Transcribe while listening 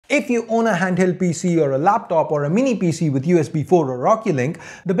If you own a handheld PC or a laptop or a mini PC with USB 4 or Oculink,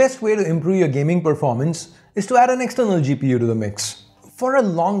 the best way to improve your gaming performance is to add an external GPU to the mix. For a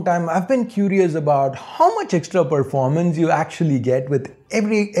long time, I've been curious about how much extra performance you actually get with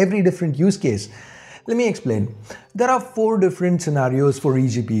every different use case. Let me explain. There are 4 different scenarios for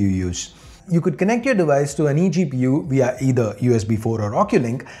eGPU use. You could connect your device to an eGPU via either USB 4 or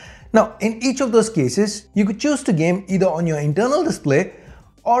Oculink. Now, in each of those cases, you could choose to game either on your internal display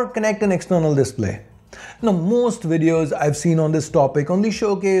or connect an external display. Now, most videos I've seen on this topic only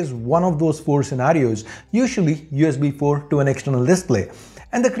showcase one of those 4 scenarios, usually USB 4 to an external display.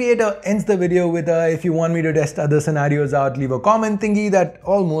 And the creator ends the video with if you want me to test other scenarios out, leave a comment thingy that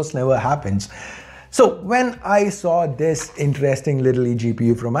almost never happens. So when I saw this interesting little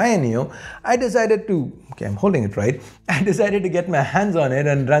eGPU from AyaNeo, I decided to, I'm holding it right, I decided to get my hands on it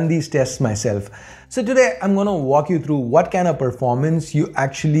and run these tests myself. So today I'm going to walk you through what kind of performance you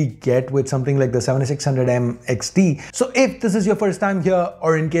actually get with something like the 7600M XT. So if this is your first time here,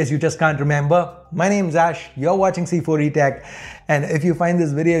 or in case you just can't remember, my name's Ash, you're watching C4E Tech, and if you find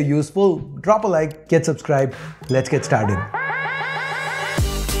this video useful, drop a like, get subscribed, let's get started.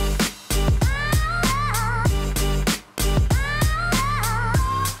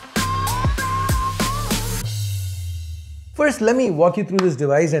 First, let me walk you through this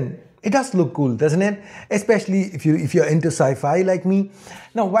device, and it does look cool, doesn't it? Especially if you're into sci-fi like me.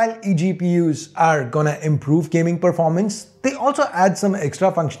 Now, while eGPUs are gonna improve gaming performance, they also add some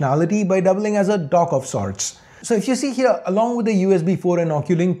extra functionality by doubling as a dock of sorts. So if you see here, along with the USB 4 and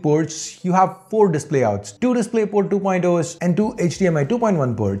Oculink ports, you have 4 display outs, 2 DisplayPort 2.0s and 2 HDMI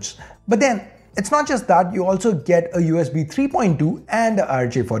 2.1 ports. But then, it's not just that, you also get a USB 3.2 and a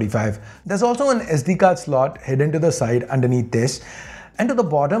RJ45. There's also an SD card slot hidden to the side underneath this. And to the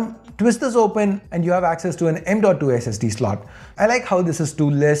bottom, twist this open and you have access to an M.2 SSD slot. I like how this is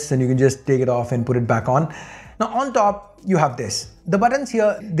toolless and you can just take it off and put it back on. Now on top, you have this. The buttons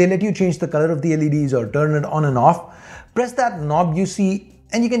here, they let you change the color of the LEDs or turn it on and off. Press that knob you see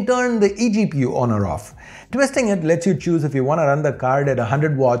and you can turn the eGPU on or off. Twisting it lets you choose if you want to run the card at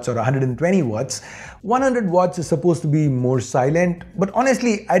 100 watts or 120 watts. 100 watts is supposed to be more silent, but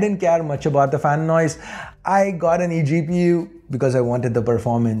honestly, I didn't care much about the fan noise. I got an eGPU because I wanted the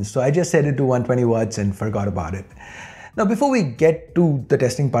performance, so I just set it to 120 watts and forgot about it. Now, before we get to the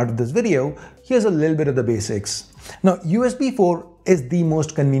testing part of this video, here's a little bit of the basics. Now, USB 4 is the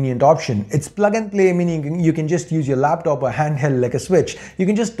most convenient option. It's plug and play, meaning you can just use your laptop or handheld like a switch. You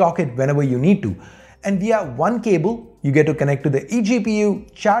can just dock it whenever you need to. And via one cable, you get to connect to the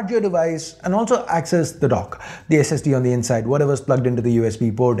eGPU, charge your device, and also access the dock, the SSD on the inside, whatever's plugged into the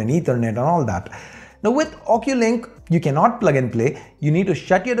USB port and Ethernet and all that. Now with Oculink, you cannot plug and play. You need to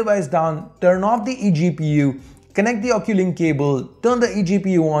shut your device down, turn off the eGPU, connect the Oculink cable, turn the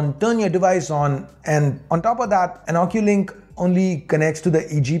eGPU on, turn your device on, and on top of that, an Oculink only connects to the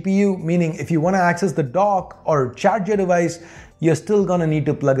eGPU, meaning if you want to access the dock or charge your device, you're still gonna need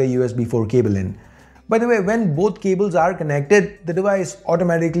to plug a USB 4 cable in. By the way, when both cables are connected, the device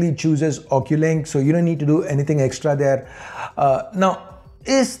automatically chooses Oculink, so you don't need to do anything extra there. Now,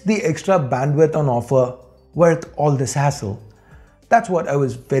 is the extra bandwidth on offer worth all this hassle? That's what I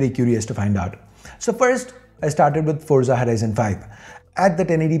was very curious to find out. So first, I started with Forza Horizon 5. At the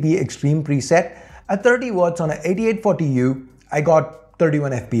 1080p Extreme preset, at 30 watts on a 8840U, I got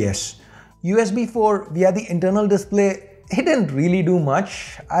 31 FPS. USB 4 via the internal display, it didn't really do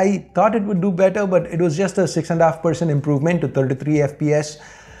much. I thought it would do better, but it was just a 6.5% improvement to 33 FPS.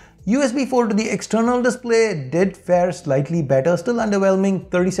 USB 4 to the external display did fare slightly better, still underwhelming,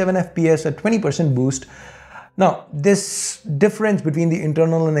 37 FPS at 20% boost. Now, this difference between the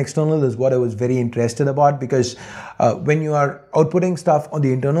internal and external is what I was very interested about, because when you are outputting stuff on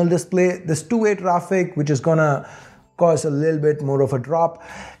the internal display, there's two-way traffic, which is gonna cause a little bit more of a drop.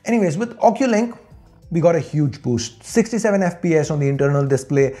 Anyways, with Oculink, we got a huge boost, 67 FPS on the internal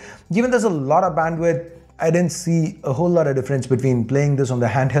display. Given there's a lot of bandwidth, I didn't see a whole lot of difference between playing this on the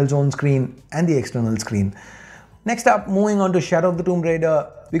handheld zone screen and the external screen. Next up, moving on to Shadow of the Tomb Raider,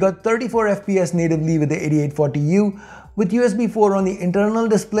 we got 34 FPS natively with the 8840U. With USB 4 on the internal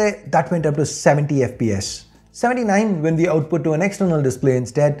display, that went up to 70 FPS. 79 when we output to an external display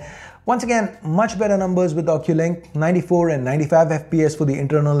instead. Once again, much better numbers with Oculink, 94 and 95 FPS for the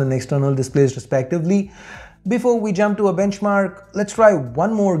internal and external displays respectively. Before we jump to a benchmark, let's try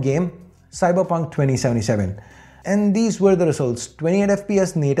one more game, Cyberpunk 2077. And these were the results, 28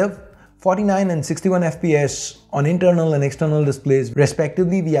 FPS native, 49 and 61 FPS on internal and external displays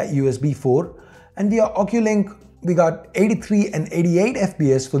respectively via USB 4, and via Oculink we got 83 and 88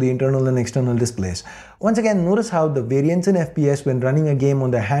 FPS for the internal and external displays. Once again, notice how the variance in FPS when running a game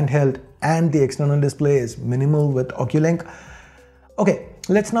on the handheld and the external display is minimal with Oculink. Okay,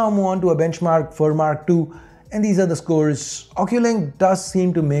 let's now move on to a benchmark for Mark II, and these are the scores. Oculink does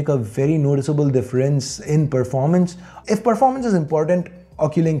seem to make a very noticeable difference in performance. If performance is important,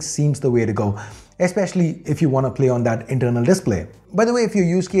 Oculink seems the way to go, especially if you want to play on that internal display. By the way, if your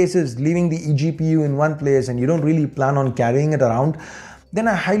use case is leaving the eGPU in one place and you don't really plan on carrying it around, then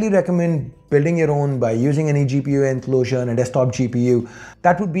I highly recommend building your own by using an eGPU enclosure and a desktop GPU.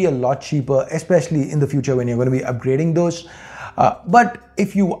 That would be a lot cheaper, especially in the future when you're going to be upgrading those. But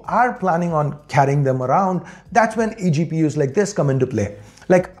if you are planning on carrying them around, that's when eGPUs like this come into play.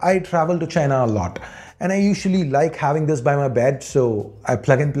 Like, I travel to China a lot, and I usually like having this by my bed, so I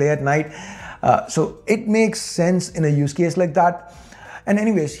plug and play at night. So it makes sense in a use case like that. And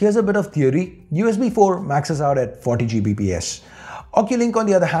anyways, here's a bit of theory. USB 4 maxes out at 40 Gbps. Oculink, on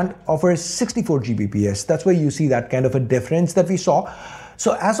the other hand, offers 64 Gbps. That's where you see that kind of a difference that we saw.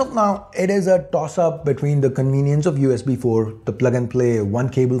 So as of now, it is a toss-up between the convenience of USB 4, the plug and play, one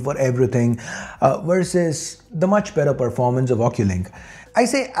cable for everything, versus the much better performance of Oculink. I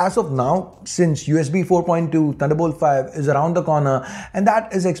say as of now, since USB 4.2 Thunderbolt 5 is around the corner, and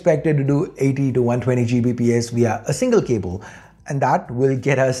that is expected to do 80 to 120 Gbps via a single cable, and that will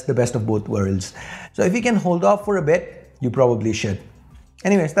get us the best of both worlds. So if you can hold off for a bit, you probably should.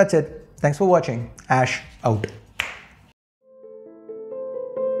 Anyways, that's it. Thanks for watching. Ash out.